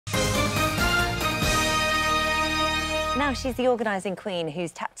now she's the organising queen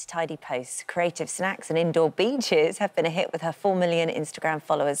whose tap-to-tidy posts, creative snacks and indoor beaches have been a hit with her 4 million Instagram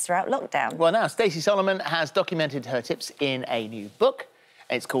followers throughout lockdown. Well, now Stacey Solomon has documented her tips in a new book.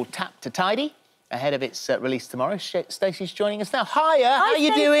 It's called Tap to Tidy, ahead of its release tomorrow. Stacey's joining us now. Hiya, how are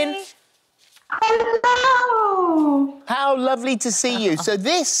you doing? Hello! How lovely to see you. So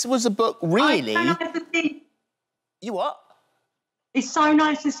this was a book, really... It's so nice to see... You what? It's so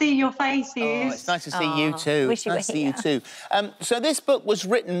nice to see your faces. Oh, it's nice to see you too. Wish you nice to were see here. you too. So this book was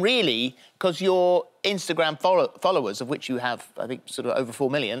written really because your Instagram followers, of which you have, I think, sort of over 4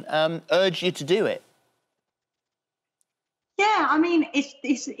 million, urged you to do it. Yeah, I mean,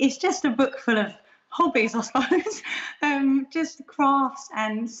 it's just a book full of hobbies, I suppose. Just crafts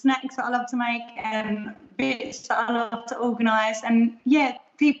and snacks that I love to make and bits that I love to organise. And yeah,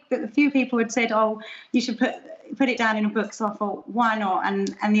 a few people had said, oh, you should put it down in a book. So I thought, why not?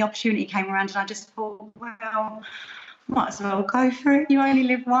 And the opportunity came around and I just thought, well, might as well go for it. You only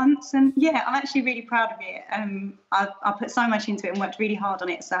live once. And yeah, I'm actually really proud of it. I put so much into it and worked really hard on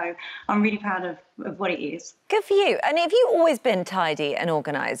it. So I'm really proud of what it is. Good for you. And have you always been tidy and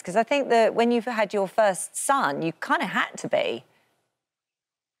organised? Because I think that when you've had your first son, you kind of had to be.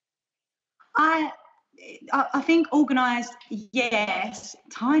 I think organised, yes.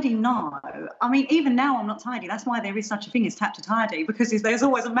 Tidy, no. I mean, even now I'm not tidy. That's why there is such a thing as tap to tidy, because there's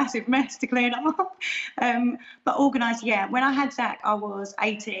always a massive mess to clean up. But organised, yeah. When I had Zach, I was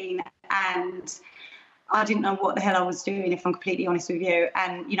 18 and I didn't know what the hell I was doing, if I'm completely honest with you.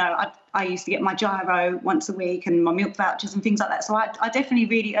 And, you know, I used to get my gyro once a week and my milk vouchers and things like that. So I definitely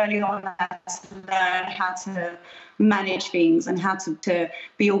really early on had to learn how to manage things and how to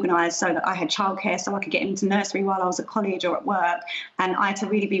be organised so that I had childcare so I could get into nursery while I was at college or at work. And I had to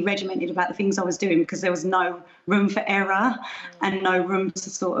really be regimented about the things I was doing because there was no room for error and no room to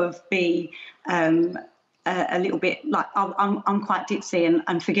sort of be... a little bit like I'm quite ditzy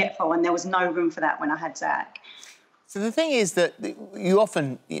and forgetful, and there was no room for that when I had Zach. So the thing is that you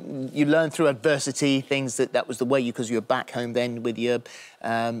often learn through adversity things that was the way because you were back home then with your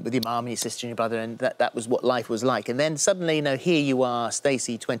mum and your sister and your brother, and that was what life was like. And then suddenly, you know, here you are,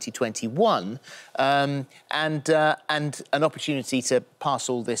 Stacey, 2021, and an opportunity to pass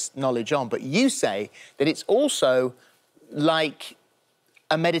all this knowledge on. But you say that it's also like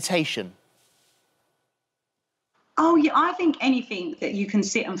a meditation. Oh, yeah, I think anything that you can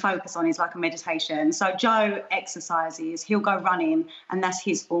sit and focus on is like a meditation. So Joe exercises, he'll go running, and that's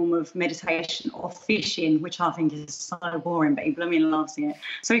his form of meditation, or fishing, which I think is so boring, but he blooming loves it.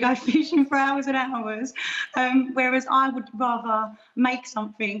 So he goes fishing for hours and hours, whereas I would rather make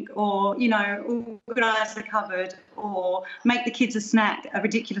something or, you know, organise the cupboard or make the kids a snack, a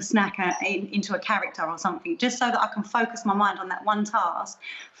ridiculous snack into a character or something, just so that I can focus my mind on that one task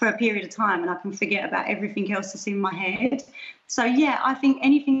for a period of time and I can forget about everything else that's in my head. So yeah, I think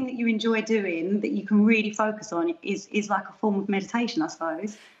anything that you enjoy doing that you can really focus on is like a form of meditation, I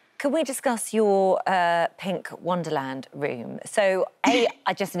suppose. Can we discuss your pink Wonderland room? So, I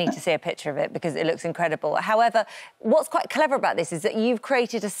just need to see a picture of it because it looks incredible. However, what's quite clever about this is that you've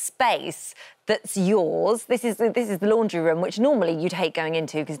created a space that's yours. This is the laundry room, which normally you'd hate going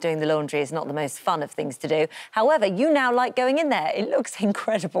into because doing the laundry is not the most fun of things to do. However, you now like going in there. It looks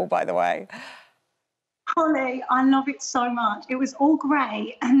incredible, by the way. Holly, I love it so much. It was all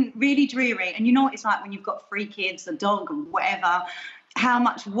grey and really dreary. And you know what it's like when you've got 3 kids, a dog, or whatever, how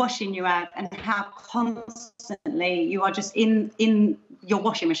much washing you have and how constantly you are just in your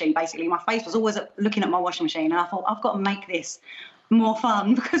washing machine, basically. My face was always looking at my washing machine and I thought, I've got to make this more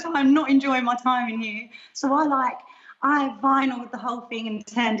fun because I'm not enjoying my time in here. So I vinyled the whole thing and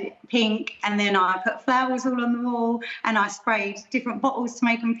turned it pink, and then I put flowers all on the wall and I sprayed different bottles to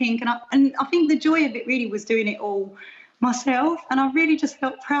make them pink. And I think the joy of it really was doing it all myself, and I really just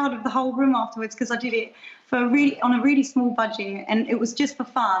felt proud of the whole room afterwards because I did it on a really small budget, and it was just for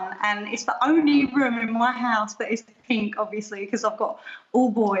fun. And it's the only room in my house that is pink, obviously, because I've got all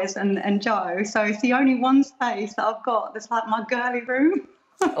boys and Joe, so it's the only one space that I've got that's like my girly room.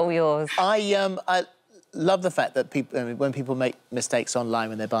 All yours. I love the fact that people, I mean, when people make mistakes online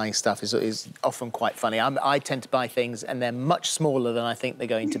when they're buying stuff, is often quite funny. I tend to buy things and they're much smaller than I think they're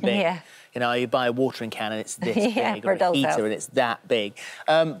going to be. Yeah. You know, you buy a watering can and it's this Yeah, big, for or a a doll's heater house. and it's that big.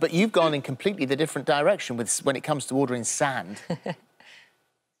 But you've gone in completely the different direction when it comes to ordering sand.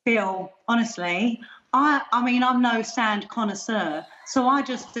 Phil, honestly, I mean, I'm no sand connoisseur, so I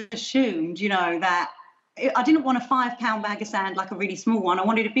just assumed, you know, that I didn't want a £5 bag of sand, like a really small one. I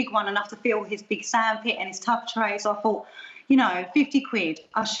wanted a big one enough to fill his big sand pit and his tough tray. So I thought, you know, 50 quid,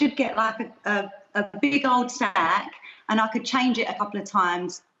 I should get like a big old sack and I could change it a couple of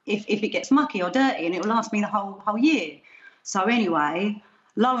times if it gets mucky or dirty, and it will last me the whole year. So anyway,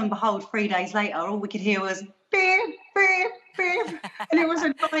 lo and behold, 3 days later, all we could hear was beep, beep, beep. And it was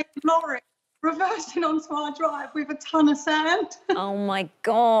a giant lorry reversing onto our drive with a ton of sand. Oh, my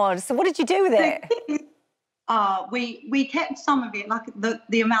God. So what did you do with it? We kept some of it, like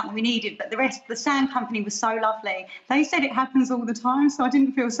the amount that we needed, but the rest, the sand company was so lovely. They said it happens all the time, so I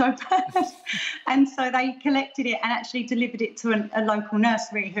didn't feel so bad. And so they collected it and actually delivered it to a local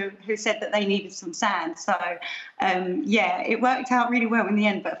nursery who said that they needed some sand. So, yeah, it worked out really well in the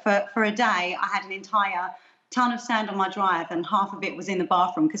end. But for a day, I had an entire ton of sand on my drive, and half of it was in the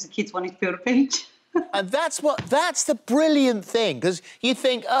bathroom because the kids wanted to build a beach. And that's the brilliant thing, because you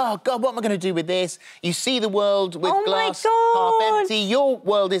think, oh, God, what am I going to do with this? You see the world with glass half empty. Your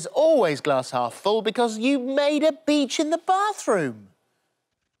world is always glass half full because you made a beach in the bathroom.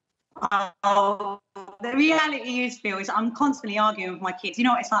 Oh, the reality is, Phil, is I'm constantly arguing with my kids. You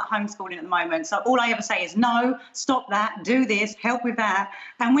know what it's like homeschooling at the moment. So all I ever say is, no, stop that, do this, help with that.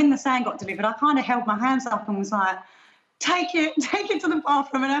 And when the sand got delivered, I kind of held my hands up and was like, take it to the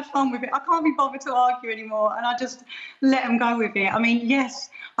bathroom and have fun with it. I can't be bothered to argue anymore. And I just let them go with it. I mean, yes,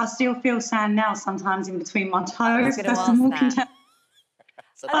 I still feel sand now sometimes in between my toes. Are they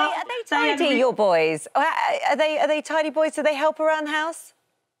tidy, your boys? Are they tidy boys? Do they help around the house?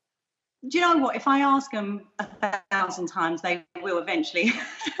 Do you know what? If I ask them 1,000 times, they will eventually.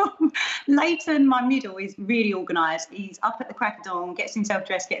 Leighton, my middle, is really organised. He's up at the crack of dawn, gets himself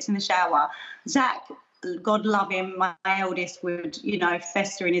dressed, gets in the shower. Zach, God love him, my eldest would, you know,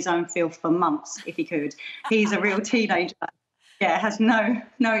 fester in his own filth for months if he could. He's a real teenager. Yeah, has no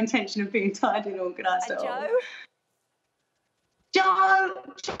intention of being tidy and organised at all. Joe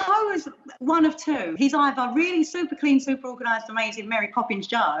is one of two. He's either really super clean, super organised, amazing, Mary Poppins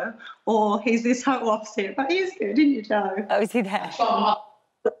Joe, or he's this total opposite. But he is good, isn't you, Joe? Oh, is he there? Oh,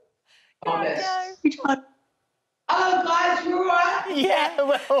 guys, you all right? Yeah,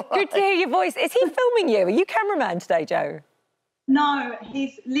 well, Good to hear your voice. Is he filming you? Are you cameraman today, Joe? No,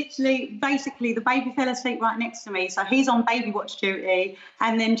 he's literally, basically, the baby fell asleep right next to me, so he's on baby watch duty,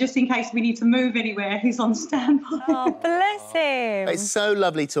 and then just in case we need to move anywhere, he's on standby. Oh, bless him. it's so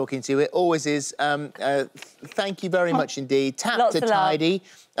lovely talking to you. It always is. Thank you very much indeed. Tap Lots to of love. Tidy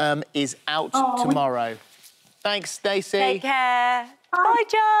is out tomorrow. Thanks, Stacey. Take care. Bye,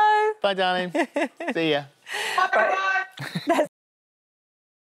 Joe. Bye, darling. See ya. Bye.